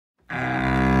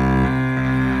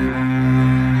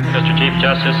Chief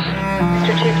Justice.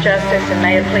 Mr. Chief Justice, and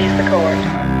may it please the court.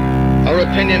 Our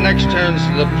opinion next turns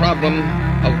to the problem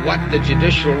of what the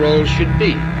judicial role should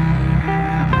be.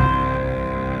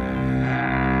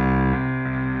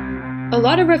 A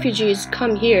lot of refugees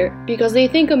come here because they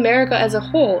think America as a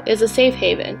whole is a safe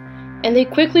haven, and they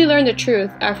quickly learn the truth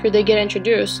after they get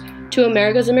introduced to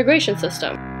America's immigration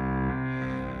system.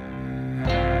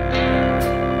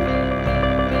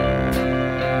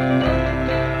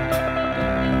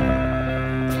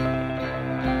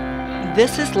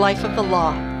 This is Life of the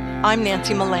Law. I'm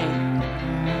Nancy Mullane.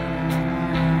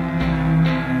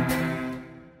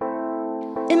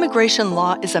 Immigration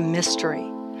law is a mystery.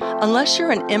 Unless you're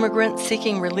an immigrant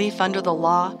seeking relief under the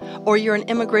law, or you're an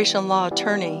immigration law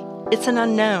attorney, it's an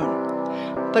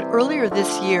unknown. But earlier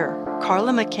this year,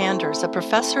 Carla McCanders, a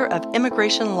professor of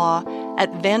immigration law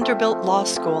at Vanderbilt Law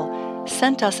School,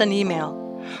 sent us an email.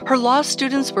 Her law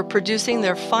students were producing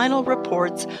their final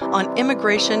reports on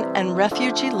immigration and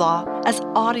refugee law as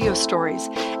audio stories,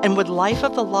 and would Life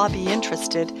of the Law be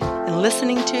interested in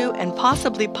listening to and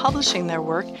possibly publishing their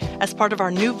work as part of our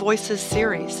New Voices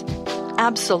series?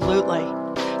 Absolutely.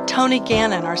 Tony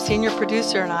Gannon, our senior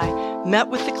producer, and I met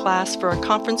with the class for a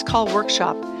conference call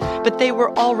workshop, but they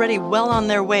were already well on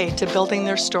their way to building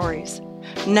their stories.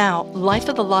 Now, Life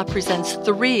of the Law presents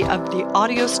 3 of the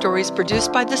audio stories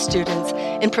produced by the students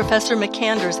in Professor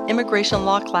McCanders' immigration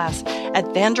law class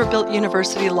at Vanderbilt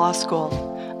University Law School.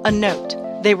 A note,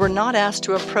 they were not asked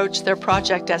to approach their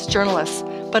project as journalists,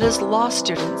 but as law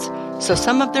students, so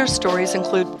some of their stories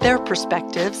include their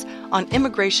perspectives on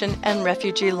immigration and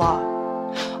refugee law.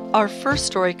 Our first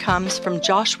story comes from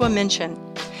Joshua Minchin.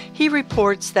 He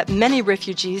reports that many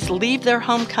refugees leave their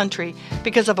home country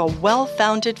because of a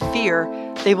well-founded fear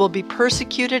they will be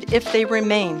persecuted if they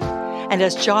remain. And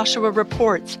as Joshua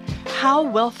reports, how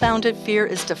well-founded fear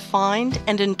is defined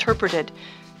and interpreted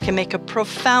can make a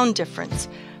profound difference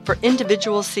for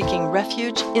individuals seeking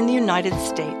refuge in the United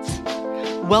States.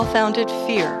 Well-Founded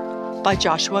Fear by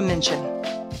Joshua Minchin.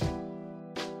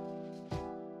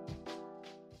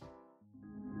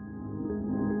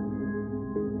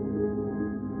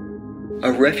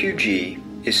 A refugee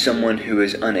is someone who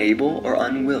is unable or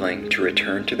unwilling to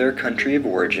return to their country of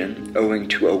origin owing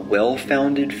to a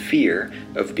well-founded fear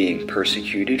of being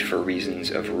persecuted for reasons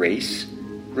of race,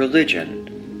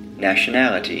 religion,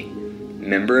 nationality,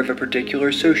 member of a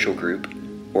particular social group,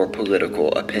 or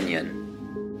political opinion.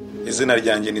 Izina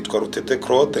ryanjye nitwa Rutete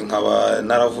Claude, nkaba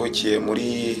naravukiye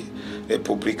muri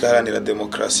Repubulika Iharanira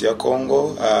Demokarasi ya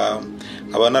Congo.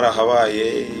 Nkaba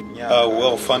narahabaye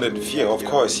well-founded fear, of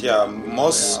course, yeah.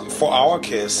 Most, for our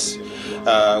case,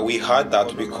 we had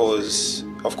that because,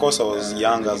 of course, I was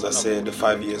young, as I said,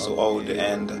 5 years old,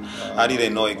 and I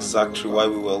didn't know exactly why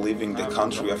we were leaving the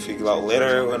country. I figured out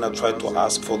later when I tried to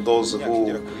ask for those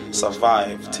who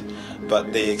survived,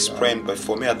 but they explained. But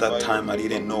for me at that time, I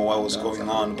didn't know what was going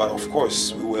on. But of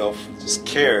course, we were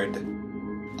scared.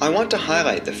 I want to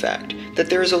highlight the fact that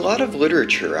there is a lot of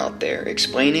literature out there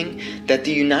explaining that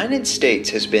the United States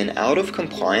has been out of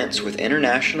compliance with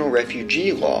international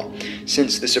refugee law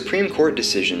since the Supreme Court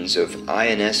decisions of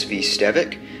INS v.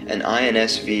 Stevick and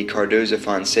INS v.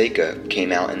 Cardozo-Fonseca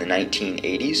came out in the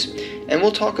 1980s, and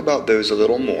we'll talk about those a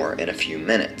little more in a few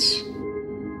minutes.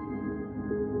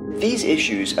 These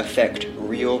issues affect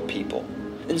real people.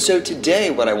 And so today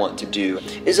what I want to do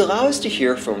is allow us to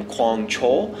hear from Kwong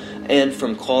Chol and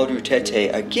from Claude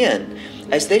Rutete again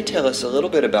as they tell us a little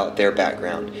bit about their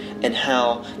background and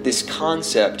how this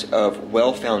concept of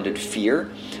well-founded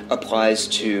fear applies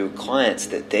to clients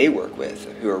that they work with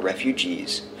who are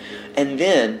refugees. And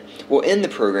then we'll end the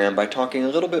program by talking a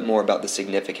little bit more about the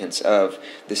significance of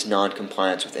this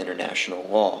non-compliance with international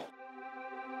law.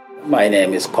 My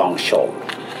name is Kwong Chol.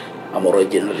 I'm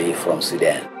originally from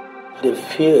Sudan. The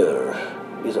fear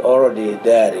is already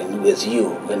there with you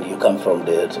when you come from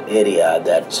the area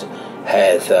that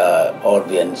has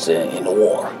audience in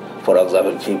war. For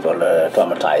example, people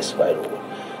traumatized by the war.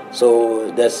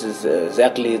 So this is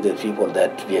exactly the people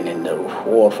that have been in the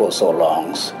war for so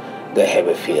long. They have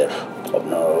a fear of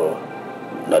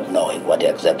not knowing what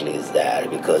exactly is there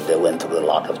because they went through a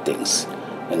lot of things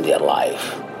in their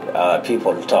life.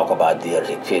 People talk about their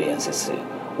experiences,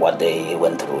 what they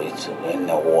went through it in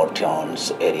the war-torn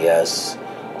areas,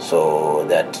 so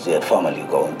that their family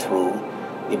going through,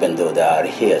 even though they are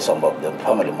here, some of the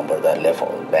family members that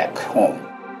left back home.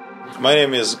 My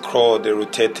name is Claude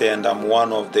Rutete, and I'm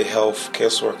one of the health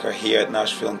caseworker here at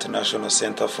Nashville International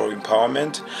Center for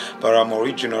Empowerment, but I'm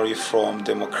originally from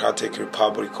Democratic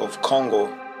Republic of Congo.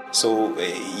 So,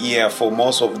 for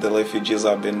most of the refugees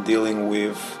I've been dealing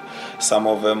with, Some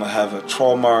of them have a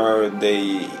trauma.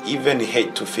 They even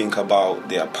hate to think about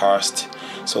their past,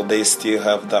 so they still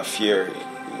have that fear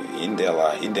in their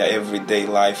life, in their everyday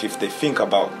life, if they think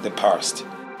about the past.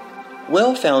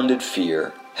 Well-founded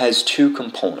fear has two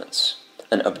components,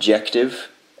 an objective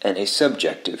and a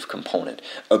subjective component.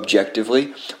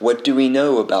 Objectively, what do we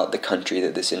know about the country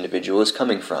that this individual is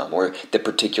coming from, or the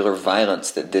particular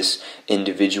violence that this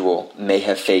individual may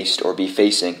have faced or be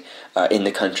facing in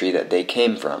the country that they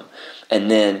came from? And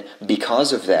then,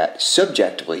 because of that,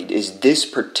 subjectively, is this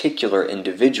particular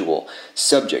individual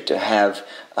subject to have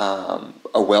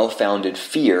a well-founded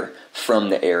fear from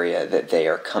the area that they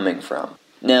are coming from?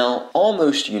 Now,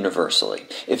 almost universally,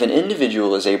 if an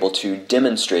individual is able to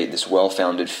demonstrate this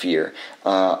well-founded fear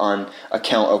on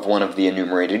account of one of the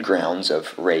enumerated grounds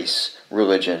of race,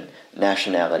 religion,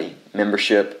 nationality,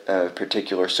 membership of a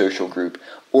particular social group,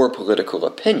 or political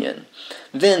opinion,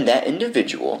 then that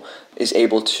individual is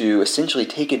able to essentially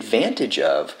take advantage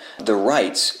of the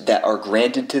rights that are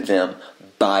granted to them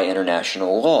by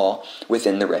international law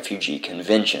within the Refugee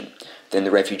Convention. Then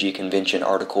the Refugee Convention,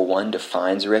 Article 1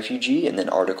 defines a refugee, and then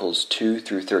Articles 2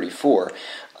 through 34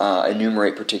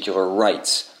 enumerate particular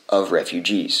rights of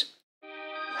refugees.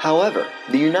 However,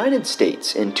 the United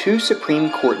States, in two Supreme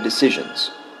Court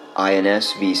decisions,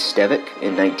 INS v. Stevic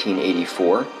in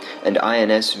 1984 and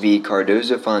INS v.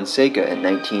 Cardozo-Fonseca in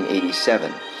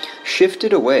 1987,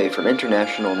 shifted away from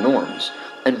international norms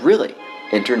and really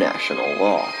international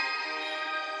law.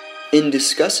 In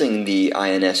discussing the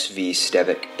INS v.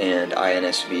 Stevic and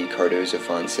INS v.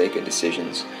 Cardozo-Fonseca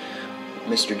decisions,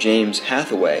 Mr. James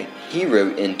Hathaway, he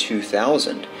wrote in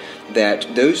 2000 that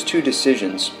those two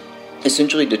decisions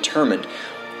essentially determined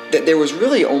that there was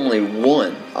really only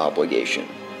one obligation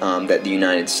that the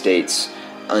United States,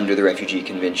 under the Refugee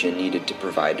Convention, needed to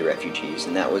provide to refugees,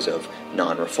 and that was of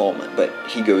non-refoulement. But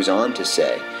he goes on to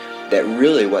say that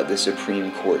really what the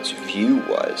Supreme Court's view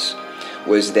was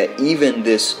that even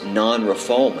this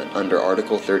non-refoulement under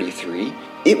Article 33,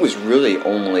 it was really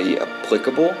only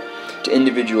applicable to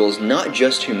individuals not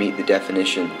just who meet the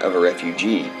definition of a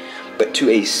refugee, but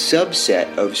to a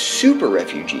subset of super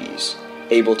refugees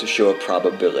able to show a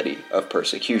probability of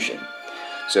persecution.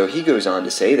 So he goes on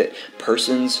to say that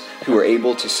persons who are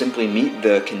able to simply meet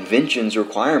the Convention's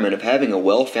requirement of having a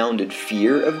well-founded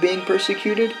fear of being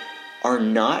persecuted are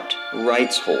not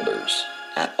rights holders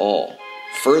at all.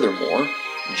 Furthermore,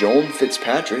 Joan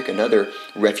Fitzpatrick, another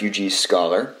refugee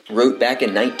scholar, wrote back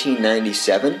in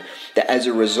 1997 that as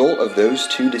a result of those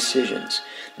two decisions,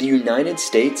 the United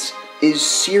States is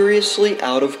seriously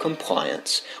out of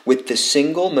compliance with the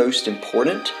single most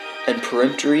important and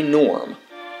peremptory norm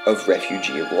of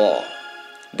refugee law,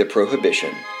 the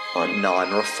prohibition on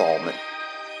non-refoulement.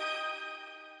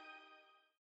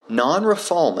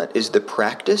 Non-refoulement is the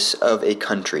practice of a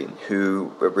country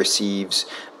who receives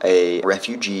a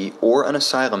refugee or an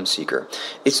asylum seeker.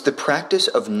 It's the practice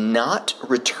of not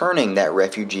returning that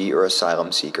refugee or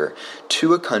asylum seeker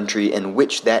to a country in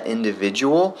which that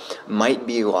individual might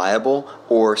be liable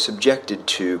or subjected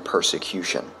to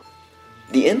persecution.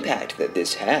 The impact that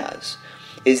this has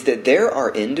is that there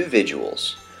are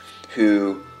individuals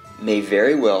who may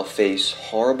very well face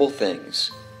horrible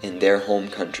things in their home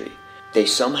country. They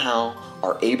somehow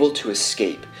are able to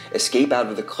escape out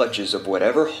of the clutches of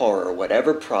whatever horror,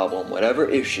 whatever problem, whatever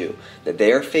issue that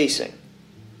they are facing,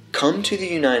 come to the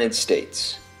United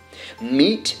States,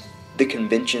 meet the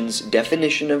Convention's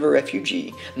definition of a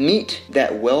refugee, meet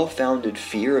that well-founded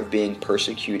fear of being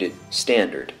persecuted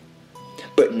standard,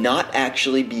 but not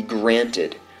actually be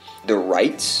granted the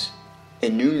rights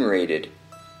enumerated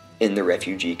in the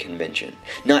Refugee Convention,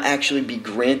 not actually be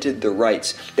granted the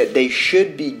rights that they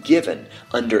should be given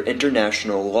under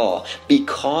international law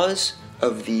because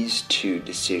of these two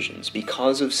decisions,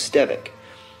 because of Stevic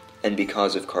and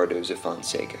because of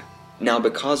Cardozo-Fonseca. Now,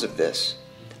 because of this,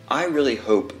 I really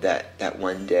hope that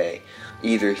one day,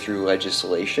 either through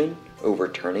legislation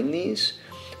overturning these,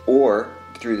 or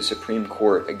through the Supreme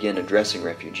Court again addressing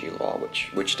refugee law,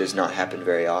 which does not happen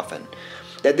very often,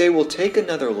 that they will take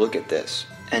another look at this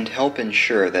and help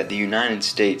ensure that the United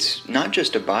States not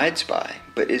just abides by,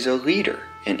 but is a leader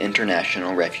in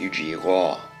international refugee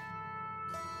law.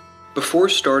 Before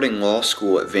starting law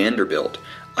school at Vanderbilt,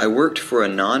 I worked for a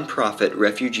non-profit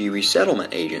refugee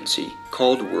resettlement agency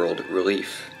called World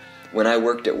Relief. When I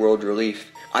worked at World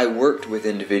Relief, I worked with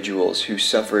individuals who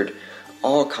suffered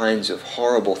all kinds of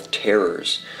horrible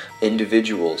terrors,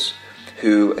 individuals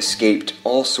who escaped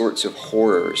all sorts of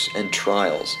horrors and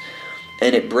trials.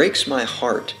 And it breaks my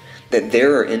heart that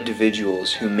there are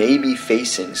individuals who may be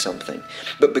facing something,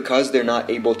 but because they're not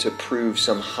able to prove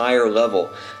some higher level,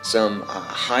 some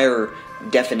higher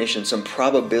definition, some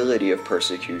probability of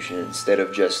persecution instead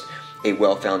of just a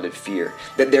well-founded fear,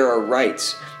 that there are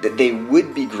rights that they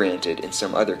would be granted in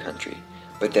some other country,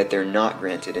 but that they're not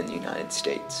granted in the United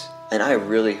States. And I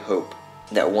really hope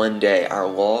that one day our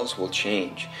laws will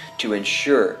change to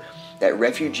ensure that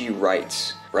refugee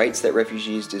rights that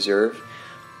refugees deserve,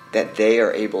 that they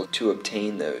are able to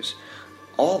obtain those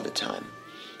all the time.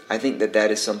 I think that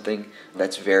that is something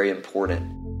that's very important.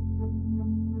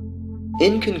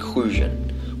 In conclusion,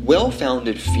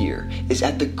 well-founded fear is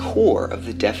at the core of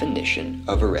the definition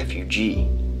of a refugee.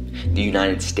 The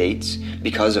United States,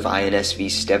 because of INS v.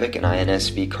 Stevic and INS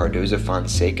v.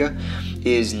 Cardozo-Fonseca,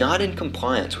 is not in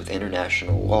compliance with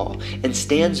international law and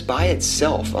stands by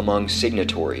itself among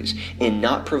signatories in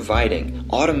not providing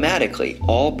automatically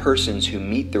all persons who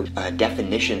meet the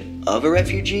definition of a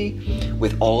refugee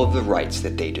with all of the rights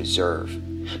that they deserve.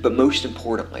 But most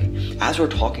importantly, as we're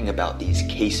talking about these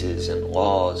cases and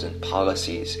laws and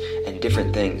policies and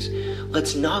different things,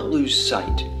 let's not lose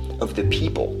sight of the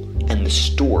people and the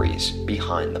stories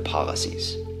behind the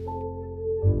policies.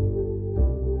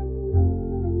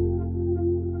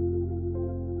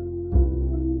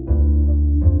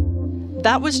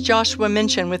 That was Joshua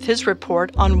Minchin with his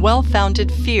report on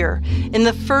well-founded fear in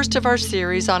the first of our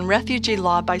series on refugee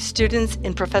law by students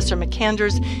in Professor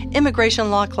McAnder's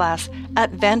immigration law class at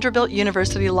Vanderbilt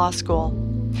University Law School.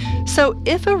 So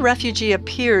if a refugee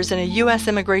appears in a U.S.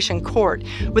 immigration court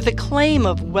with a claim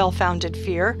of well-founded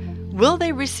fear, will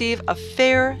they receive a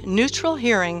fair, neutral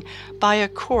hearing by a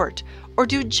court, or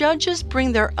do judges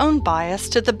bring their own bias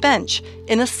to the bench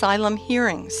in asylum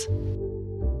hearings?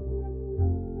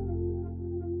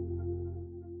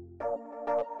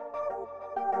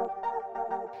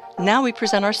 Now we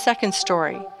present our second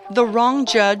story, The Wrong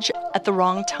Judge at the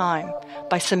Wrong Time,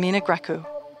 by Samina Grecu.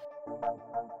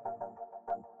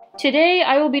 Today,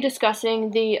 I will be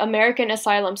discussing the American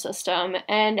asylum system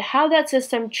and how that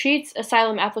system treats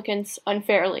asylum applicants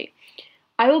unfairly.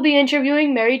 I will be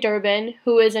interviewing Mary Durbin,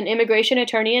 who is an immigration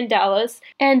attorney in Dallas,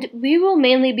 and we will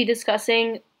mainly be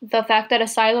discussing the fact that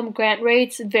asylum grant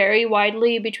rates vary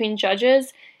widely between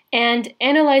judges and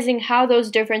analyzing how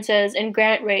those differences in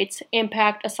grant rates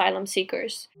impact asylum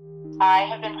seekers. I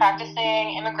have been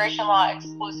practicing immigration law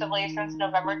exclusively since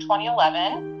November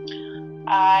 2011.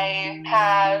 I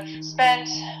have spent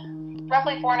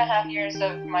roughly 4.5 years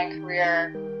of my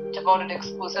career devoted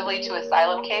exclusively to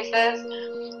asylum cases.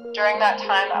 During that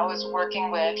time, I was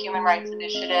working with Human Rights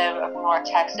Initiative of North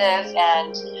Texas,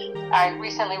 and I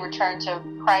recently returned to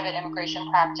private immigration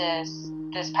practice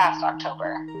this past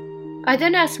October. I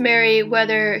then asked Mary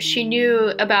whether she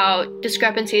knew about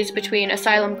discrepancies between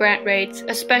asylum grant rates,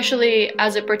 especially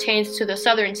as it pertains to the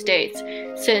southern states,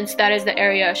 since that is the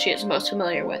area she is most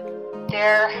familiar with.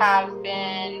 There have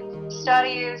been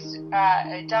studies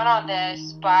done on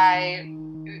this by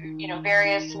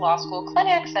various law school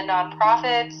clinics and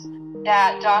nonprofits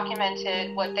that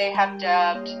documented what they have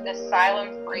dubbed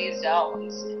asylum-free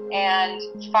zones. And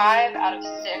 5 out of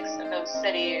 6 of those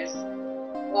cities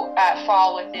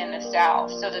fall within the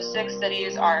South. So the 6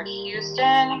 cities are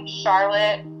Houston,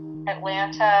 Charlotte,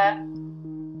 Atlanta,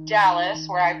 Dallas,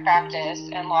 where I practice,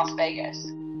 and Las Vegas.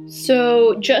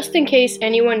 So just in case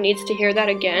anyone needs to hear that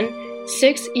again,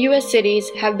 6 U.S. cities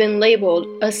have been labeled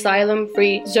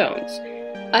asylum-free zones.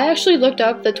 I actually looked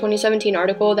up the 2017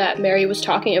 article that Mary was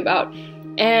talking about,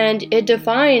 and it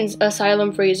defines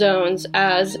asylum-free zones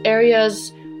as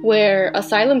areas where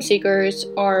asylum seekers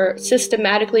are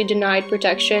systematically denied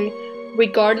protection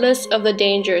regardless of the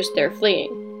dangers they're fleeing.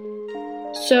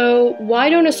 So why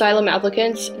don't asylum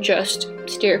applicants just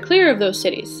steer clear of those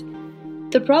cities?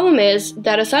 The problem is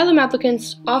that asylum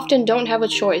applicants often don't have a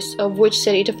choice of which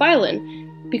city to file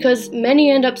in, because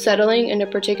many end up settling in a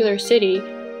particular city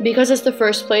because it's the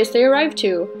first place they arrive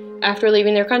to after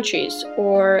leaving their countries,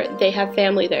 or they have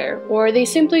family there, or they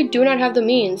simply do not have the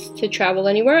means to travel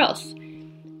anywhere else.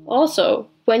 Also,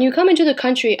 when you come into the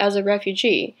country as a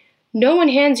refugee, no one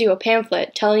hands you a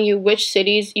pamphlet telling you which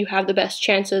cities you have the best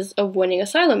chances of winning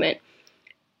asylum in.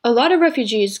 A lot of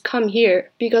refugees come here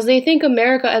because they think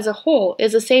America as a whole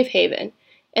is a safe haven,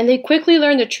 and they quickly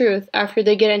learn the truth after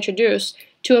they get introduced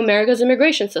to America's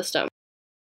immigration system.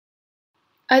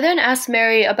 I then asked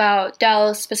Mary about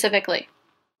Dallas specifically.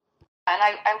 And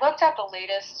I looked at the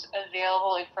latest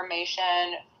available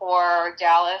information for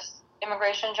Dallas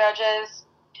immigration judges,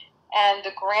 and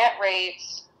the grant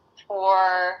rates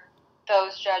for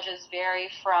those judges vary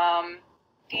from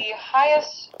the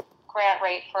highest grant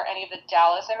rate for any of the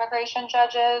Dallas immigration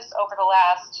judges over the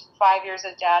last 5 years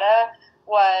of data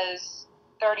was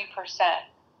 30%,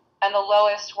 and the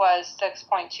lowest was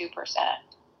 6.2%.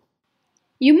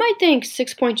 You might think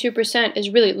 6.2% is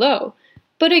really low,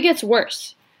 but it gets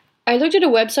worse. I looked at a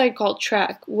website called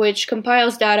Track, which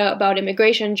compiles data about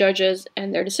immigration judges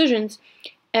and their decisions,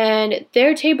 and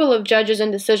their table of judges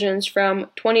and decisions from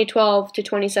 2012 to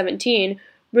 2017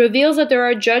 reveals that there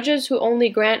are judges who only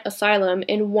grant asylum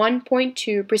in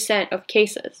 1.2% of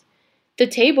cases. The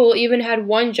table even had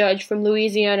one judge from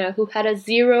Louisiana who had a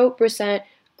 0%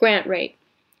 grant rate.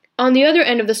 On the other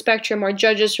end of the spectrum are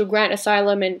judges who grant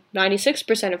asylum in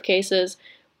 96% of cases,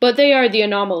 but they are the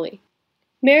anomaly.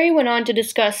 Mary went on to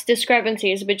discuss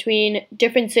discrepancies between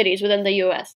different cities within the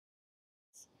U.S.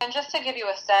 And just to give you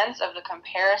a sense of the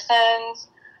comparisons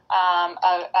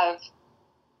of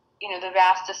the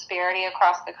vast disparity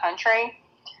across the country,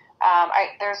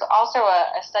 there's also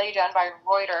a study done by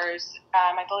Reuters,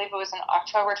 I believe it was in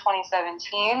October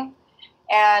 2017,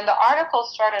 and the article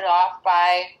started off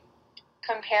by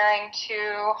comparing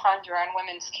two Honduran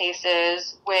women's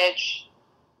cases, which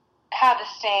had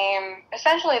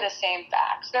essentially the same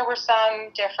facts. There were some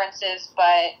differences,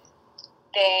 but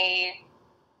they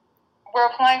were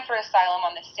applying for asylum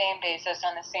on the same basis,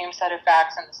 on the same set of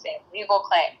facts, and the same legal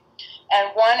claim. And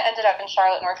one ended up in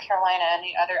Charlotte, North Carolina, and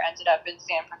the other ended up in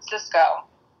San Francisco.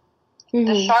 Mm-hmm.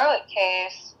 The Charlotte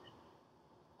case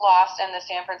lost and the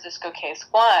San Francisco case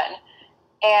won.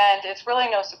 And it's really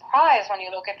no surprise when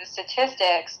you look at the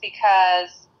statistics,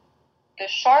 because the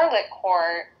Charlotte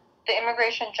court, the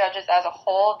immigration judges as a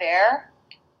whole there,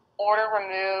 order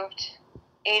removed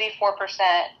 84%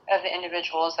 of the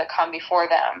individuals that come before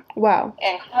them. Wow.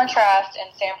 In contrast,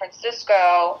 in San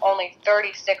Francisco, only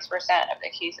 36% of the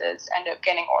cases end up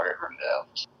getting ordered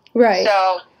removed. Right.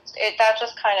 So that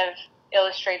just kind of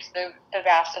illustrates the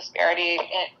vast disparity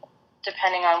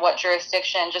depending on what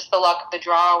jurisdiction, just the luck of the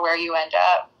draw where you end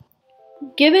up.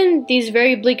 Given these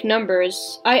very bleak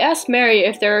numbers, I asked Mary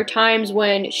if there are times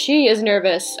when she is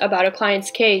nervous about a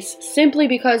client's case simply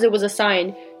because it was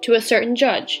assigned to a certain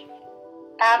judge.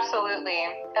 Absolutely.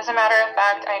 As a matter of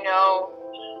fact, I know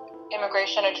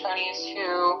immigration attorneys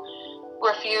who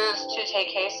refuse to take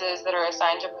cases that are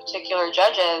assigned to particular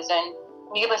judges, and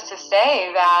needless to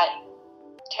say, that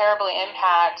terribly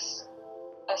impacts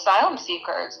asylum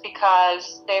seekers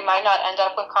because they might not end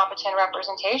up with competent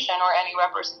representation or any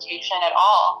representation at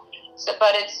all. So,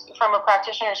 but it's from a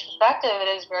practitioner's perspective, it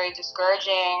is very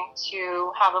discouraging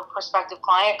to have a prospective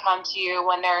client come to you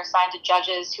when they're assigned to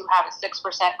judges who have a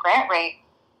 6% grant rate.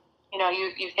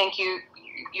 You think you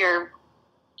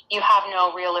have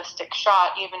no realistic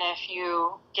shot, even if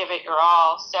you give it your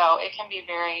all. So it can be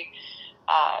very,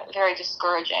 very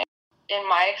discouraging. In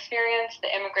my experience,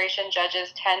 the immigration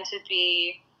judges tend to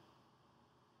be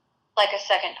like a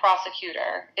second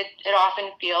prosecutor. It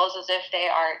often feels as if they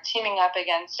are teaming up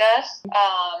against us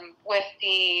with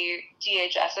the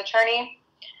DHS attorney,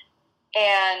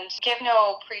 and give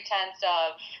no pretense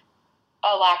of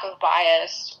a lack of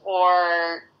bias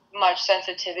or much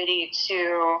sensitivity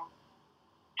to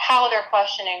how their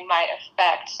questioning might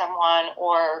affect someone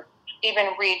or even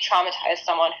re-traumatize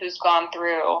someone who's gone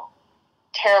through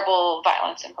terrible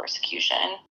violence and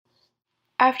persecution.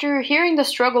 After hearing the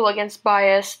struggle against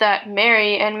bias that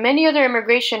Mary and many other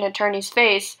immigration attorneys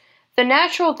face, the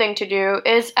natural thing to do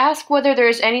is ask whether there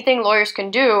is anything lawyers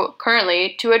can do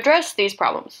currently to address these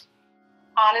problems.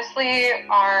 Honestly,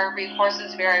 our recourse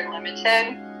is very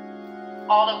limited.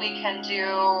 All that we can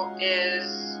do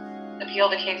is appeal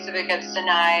the case if it gets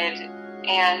denied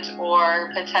and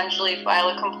or potentially file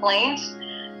a complaint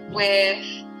with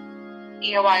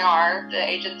EOIR, the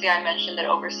agency I mentioned that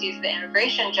oversees the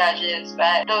immigration judges,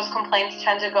 but those complaints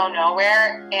tend to go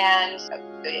nowhere, and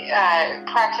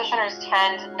practitioners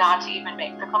tend not to even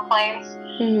make the complaints.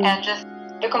 Mm-hmm. And just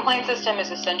the complaint system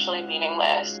is essentially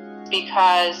meaningless,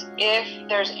 because if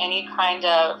there's any kind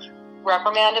of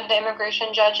reprimand of the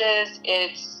immigration judges,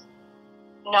 it's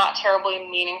not terribly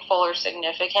meaningful or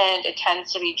significant. It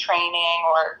tends to be training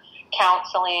or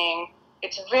counseling.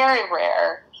 It's very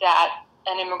rare that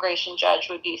an immigration judge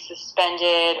would be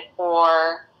suspended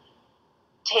or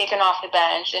taken off the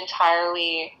bench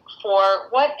entirely for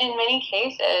what in many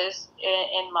cases,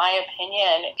 in my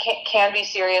opinion, can be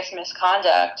serious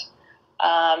misconduct,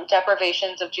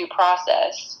 deprivations of due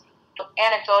process.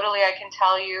 Anecdotally, I can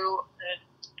tell you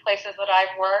the places that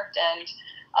I've worked and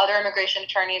other immigration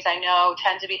attorneys I know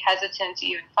tend to be hesitant to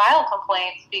even file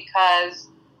complaints because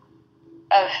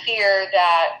of fear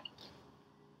that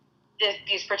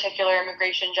these particular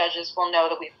immigration judges will know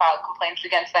that we filed complaints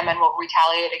against them and will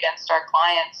retaliate against our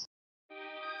clients.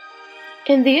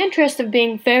 In the interest of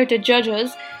being fair to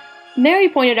judges, Mary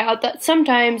pointed out that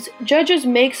sometimes judges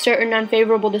make certain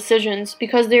unfavorable decisions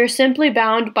because they are simply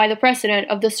bound by the precedent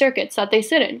of the circuits that they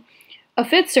sit in. A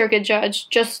Fifth Circuit judge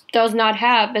just does not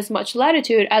have as much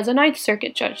latitude as a Ninth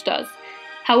Circuit judge does.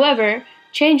 However,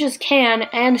 changes can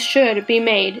and should be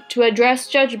made to address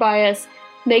judge bias,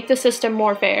 make the system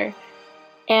more fair,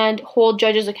 and hold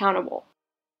judges accountable.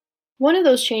 One of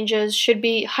those changes should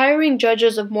be hiring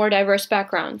judges of more diverse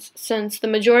backgrounds, since the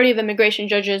majority of immigration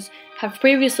judges have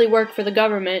previously worked for the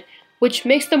government, which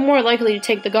makes them more likely to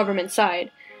take the government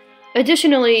side.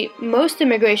 Additionally, most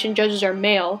immigration judges are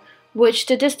male, which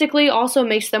statistically also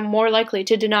makes them more likely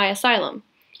to deny asylum.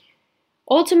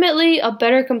 Ultimately, a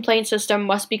better complaint system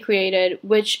must be created,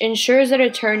 which ensures that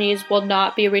attorneys will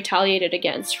not be retaliated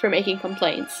against for making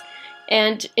complaints.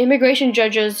 And immigration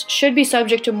judges should be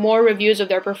subject to more reviews of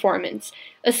their performance,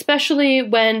 especially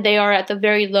when they are at the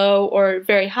very low or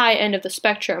very high end of the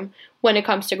spectrum when it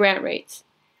comes to grant rates.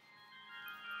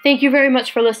 Thank you very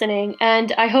much for listening,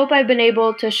 and I hope I've been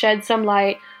able to shed some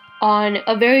light on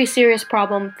a very serious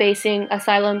problem facing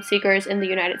asylum seekers in the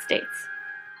United States.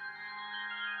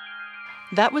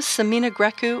 That was Samina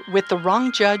Grecu with The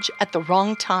Wrong Judge at the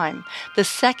Wrong Time, the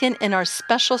second in our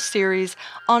special series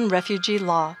on refugee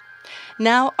law.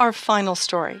 Now, our final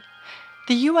story.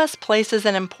 The U.S. places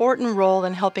an important role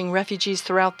in helping refugees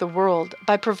throughout the world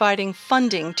by providing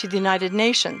funding to the United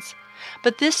Nations.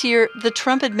 But this year, the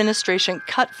Trump administration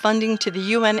cut funding to the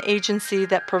UN agency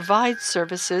that provides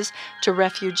services to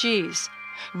refugees.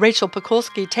 Rachel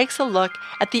Pakulski takes a look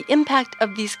at the impact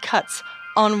of these cuts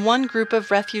on one group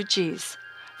of refugees,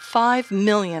 5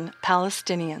 million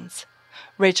Palestinians.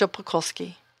 Rachel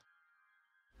Pakulski.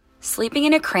 Sleeping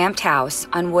in a cramped house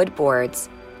on wood boards,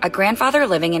 a grandfather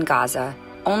living in Gaza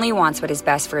only wants what is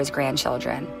best for his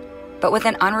grandchildren. But with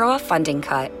an UNRWA funding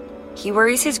cut, he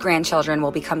worries his grandchildren will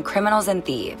become criminals and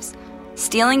thieves,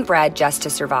 stealing bread just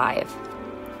to survive.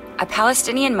 A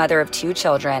Palestinian mother of 2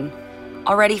 children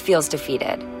already feels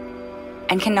defeated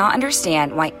and cannot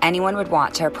understand why anyone would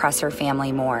want to oppress her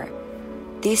family more.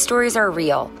 These stories are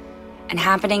real and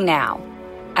happening now,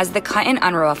 as the cut in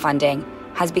UNRWA funding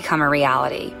has become a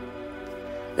reality.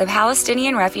 The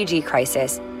Palestinian refugee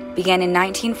crisis began in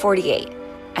 1948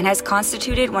 and has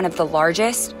constituted one of the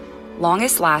largest,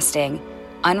 longest-lasting,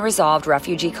 unresolved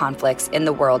refugee conflicts in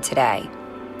the world today.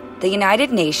 The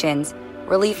United Nations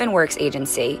Relief and Works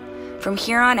Agency, from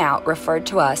here on out referred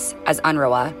to us as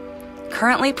UNRWA,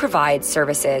 currently provides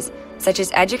services such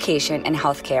as education and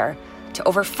healthcare to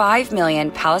over 5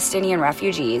 million Palestinian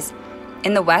refugees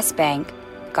in the West Bank,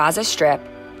 Gaza Strip,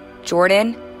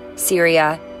 Jordan,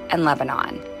 Syria, and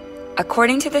Lebanon.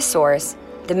 According to the source,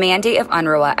 the mandate of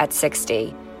UNRWA at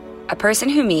 60, a person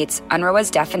who meets UNRWA's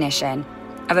definition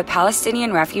of a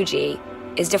Palestinian refugee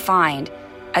is defined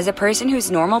as a person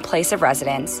whose normal place of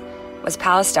residence was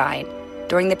Palestine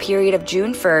during the period of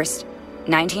June 1st,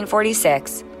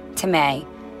 1946 to May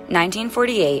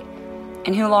 1948,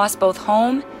 and who lost both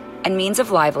home and means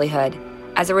of livelihood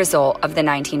as a result of the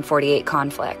 1948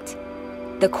 conflict.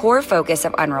 The core focus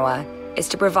of UNRWA is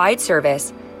to provide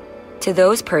service to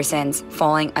those persons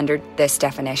falling under this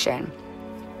definition.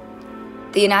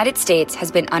 The United States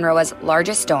has been UNRWA's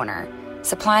largest donor,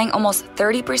 supplying almost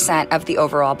 30% of the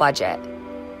overall budget.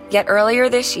 Yet earlier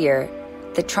this year,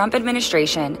 the Trump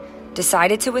administration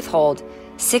decided to withhold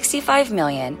 $65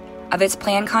 million of its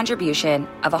planned contribution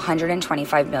of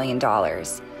 $125 million.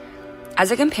 As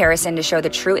a comparison to show the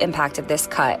true impact of this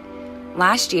cut,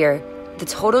 last year, the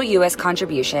total U.S.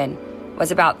 contribution was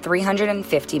about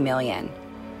 $350 million.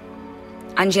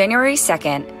 On January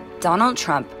 2nd, Donald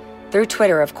Trump, through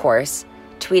Twitter of course,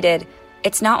 tweeted,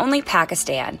 "It's not only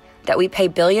Pakistan that we pay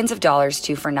billions of dollars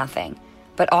to for nothing,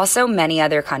 but also many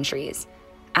other countries.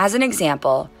 As an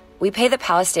example, we pay the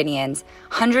Palestinians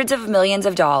hundreds of millions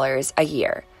of dollars a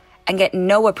year and get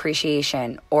no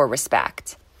appreciation or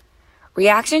respect."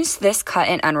 Reactions to this cut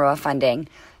in UNRWA funding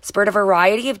spurred a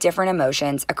variety of different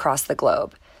emotions across the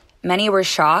globe. Many were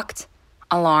shocked,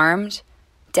 alarmed,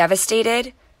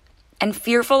 devastated, and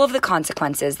fearful of the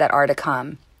consequences that are to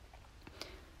come.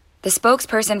 The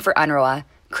spokesperson for UNRWA,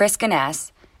 Chris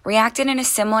Gunness, reacted in a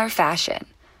similar fashion,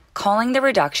 calling the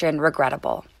reduction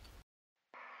regrettable.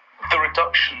 The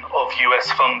reduction of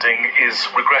US funding is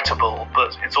regrettable,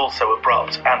 but it's also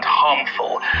abrupt and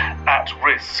harmful. At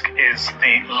risk is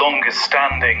the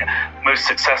longest-standing, most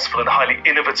successful and highly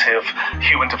innovative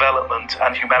human development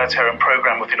and humanitarian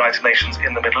program of the United Nations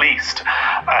in the Middle East.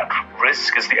 At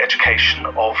risk is the education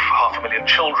of 500,000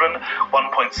 children.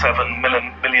 1.7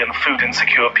 million food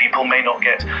insecure people may not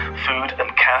get food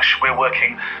and cash. We're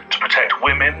working to protect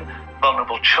women,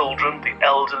 vulnerable children, the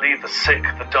elderly, the sick,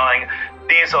 the dying.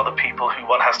 These are the people who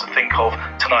one has to think of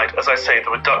tonight. As I say,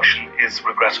 the reduction is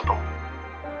regrettable.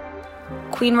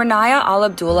 Queen Rania Al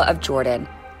Abdullah of Jordan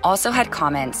also had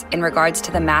comments in regards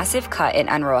to the massive cut in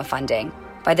UNRWA funding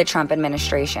by the Trump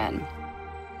administration.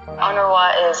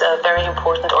 UNRWA is a very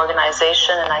important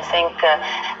organization, and I think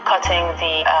cutting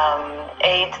the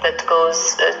aid that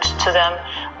goes to them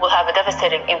will have a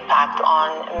devastating impact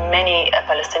on many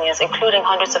Palestinians, including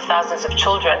hundreds of thousands of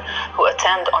children who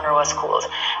attend UNRWA schools.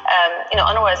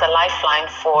 UNRWA is a lifeline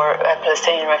for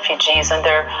Palestinian refugees, and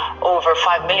there are over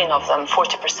 5 million of them.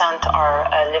 40% are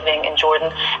living in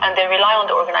Jordan, and they rely on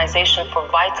the organization for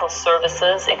vital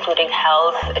services, including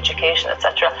health, education,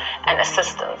 etc., and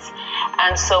assistance.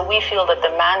 And so we feel that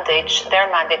their mandate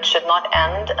should not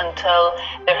end until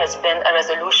there has been a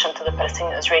resolution to the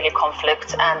Palestinian-Israeli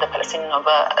conflict and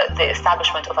the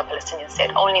establishment of a Palestinian state.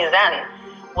 Only then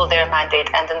will their mandate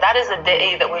end, and that is a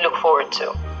day that we look forward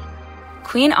to.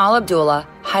 Queen Al Abdullah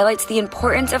highlights the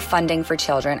importance of funding for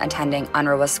children attending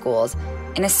UNRWA schools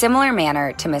in a similar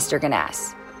manner to Mr.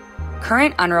 Ganes.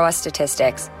 Current UNRWA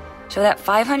statistics show that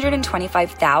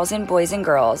 525,000 boys and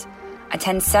girls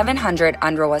attend 700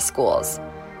 UNRWA schools.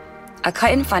 A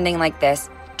cut in funding like this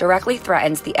directly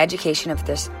threatens the education of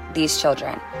these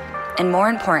children, and more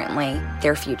importantly,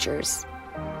 their futures.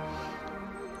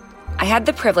 I had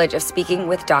the privilege of speaking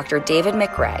with Dr. David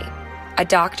McRae, a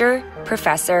doctor,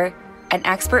 professor, and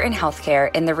expert in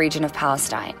healthcare in the region of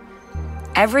Palestine.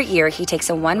 Every year, he takes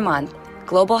a 1-month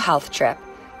global health trip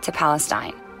to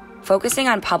Palestine, focusing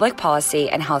on public policy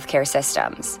and healthcare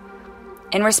systems.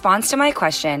 In response to my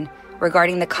question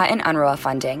regarding the cut in UNRWA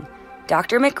funding,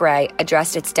 Dr. McRae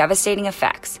addressed its devastating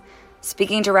effects,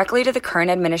 speaking directly to the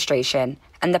current administration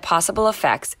and the possible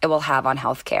effects it will have on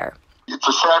healthcare. It's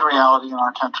a sad reality in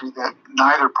our country that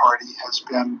neither party has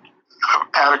been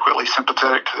adequately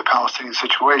sympathetic to the Palestinian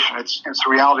situation. It's the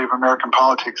reality of American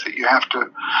politics that you have to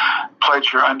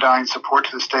pledge your undying support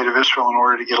to the state of Israel in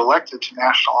order to get elected to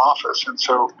national office. And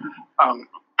so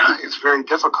it's very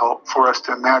difficult for us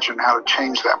to imagine how to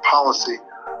change that policy.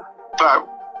 But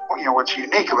what's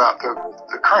unique about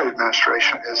the current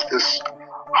administration is this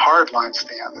hardline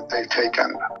stand that they've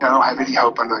taken. I don't have any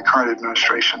hope under the current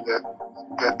administration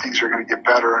that things are going to get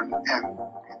better, and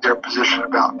their position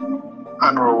about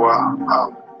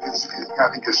UNRWA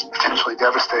is potentially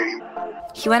devastating.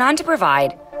 He went on to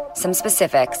provide some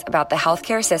specifics about the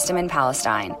healthcare system in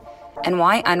Palestine and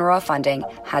why UNRWA funding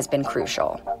has been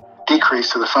crucial.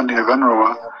 Decrease to the funding of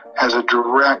UNRWA has a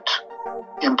direct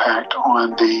impact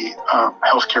on the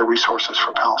healthcare resources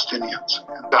for Palestinians.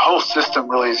 The whole system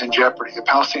really is in jeopardy. The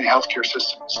Palestinian healthcare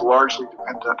system is largely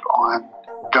dependent on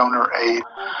donor aid.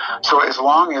 So as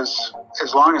long as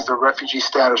the refugee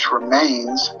status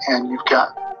remains, and you've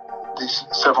got these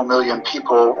several million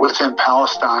people within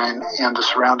Palestine and the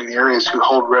surrounding areas who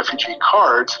hold refugee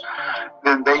cards,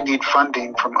 then they need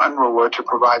funding from UNRWA to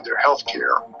provide their health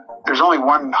care. There's only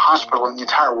one hospital in the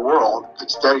entire world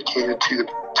that's dedicated to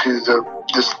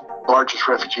this largest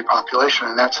refugee population,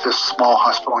 and that's this small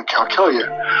hospital in Qalqilia.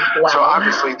 Wow. So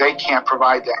obviously they can't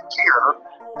provide that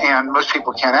care, and most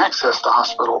people can't access the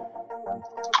hospital.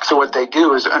 So what they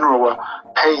do is UNRWA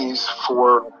pays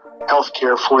for health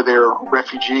care for their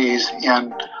refugees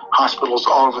in hospitals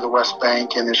all over the West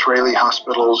Bank, in Israeli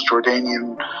hospitals,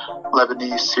 Jordanian,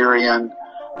 Lebanese, Syrian.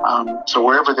 So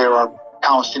wherever there are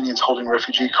Palestinians holding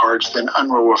refugee cards, then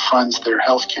UNRWA funds their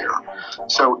health care.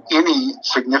 So any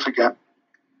significant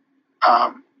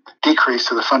decrease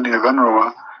to the funding of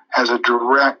UNRWA has a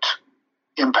direct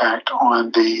impact on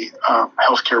the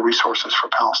healthcare resources for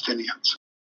Palestinians.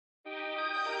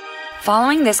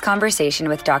 Following this conversation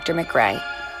with Dr. McRae,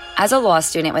 as a law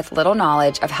student with little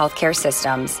knowledge of healthcare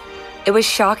systems, it was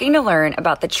shocking to learn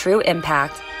about the true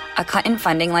impact a cut in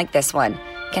funding like this one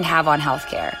can have on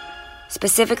healthcare,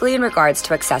 specifically in regards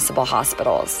to accessible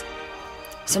hospitals.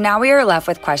 So now we are left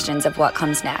with questions of what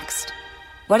comes next.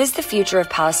 What is the future of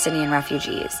Palestinian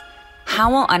refugees? How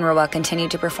will UNRWA continue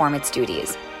to perform its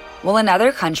duties? Will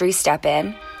another country step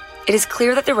in? It is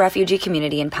clear that the refugee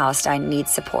community in Palestine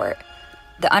needs support.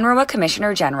 The UNRWA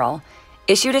Commissioner General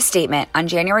issued a statement on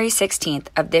January 16th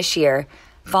of this year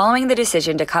following the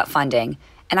decision to cut funding,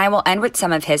 and I will end with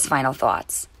some of his final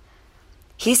thoughts.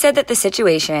 He said that the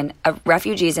situation of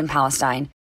refugees in Palestine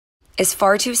is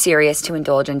far too serious to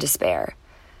indulge in despair.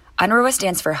 UNRWA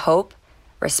stands for hope,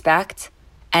 respect,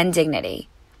 and dignity,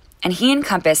 and he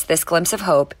encompassed this glimpse of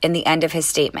hope in the end of his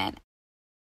statement,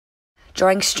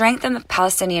 drawing strength in the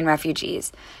Palestinian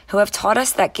refugees who have taught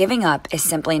us that giving up is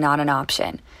simply not an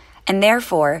option, and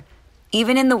therefore,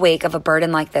 even in the wake of a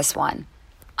burden like this one,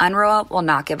 UNRWA will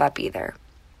not give up either.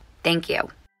 Thank you.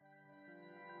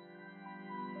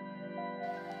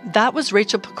 That was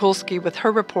Rachel Pakulski with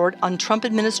her report on Trump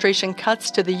administration cuts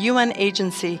to the UN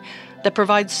agency that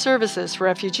provides services for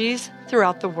refugees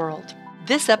throughout the world.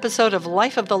 This episode of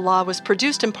Life of the Law was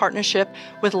produced in partnership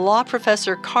with law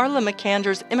professor Carla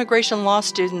McAnder's immigration law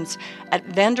students at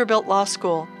Vanderbilt Law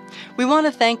School. We want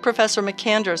to thank Professor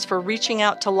McAnders for reaching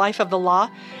out to Life of the Law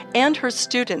and her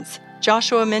students,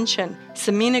 Joshua Minchin,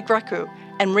 Samina Grecu,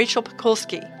 and Rachel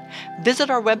Pakulski. Visit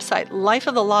our website,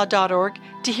 lifeofthelaw.org,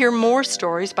 to hear more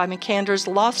stories by McAnder's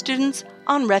law students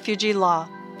on refugee law.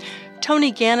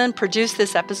 Tony Gannon produced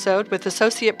this episode with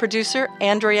associate producer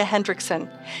Andrea Hendrickson.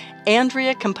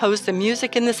 Andrea composed the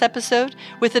music in this episode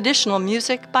with additional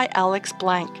music by Alex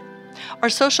Blank. Our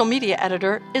social media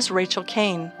editor is Rachel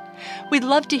Kane. We'd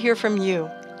love to hear from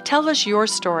you. Tell us your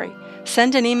story.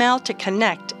 Send an email to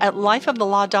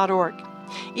connect@lifeofthelaw.org.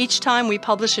 Each time we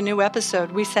publish a new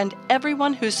episode, we send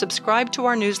everyone who's subscribed to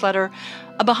our newsletter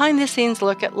a behind-the-scenes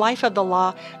look at Life of the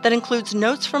Law that includes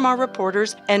notes from our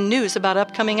reporters and news about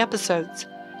upcoming episodes.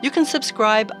 You can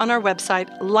subscribe on our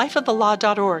website,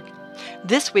 lifeofthelaw.org.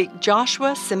 This week,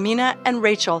 Joshua, Samina, and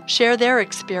Rachel share their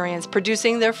experience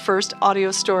producing their first audio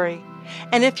story.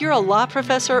 And if you're a law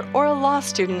professor or a law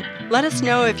student, let us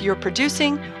know if you're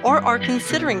producing or are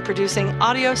considering producing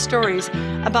audio stories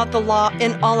about the law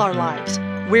in all our lives.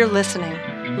 We're listening.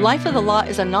 Life of the Law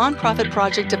is a nonprofit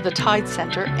project of the Tide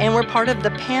Center, and we're part of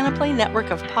the Panoply network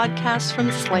of podcasts from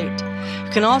Slate.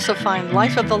 You can also find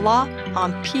Life of the Law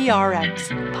on PRX,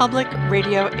 Public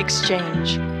Radio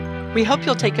Exchange. We hope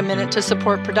you'll take a minute to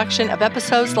support production of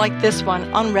episodes like this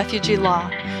one on refugee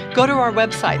law. Go to our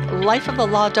website,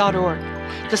 lifeofthelaw.org.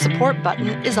 The support button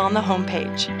is on the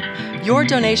homepage. Your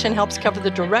donation helps cover the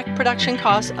direct production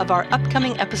costs of our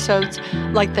upcoming episodes,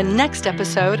 like the next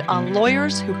episode on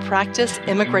lawyers who practice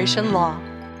immigration law.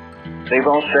 They've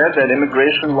all said that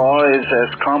immigration law is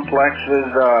as complex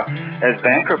as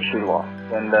bankruptcy law.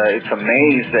 And it's a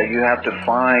maze that you have to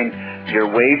find your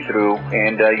way through,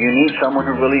 and you need someone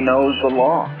who really knows the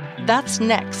law. That's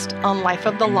next on Life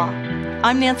of the Law.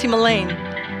 I'm Nancy Mullane.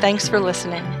 Thanks for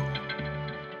listening.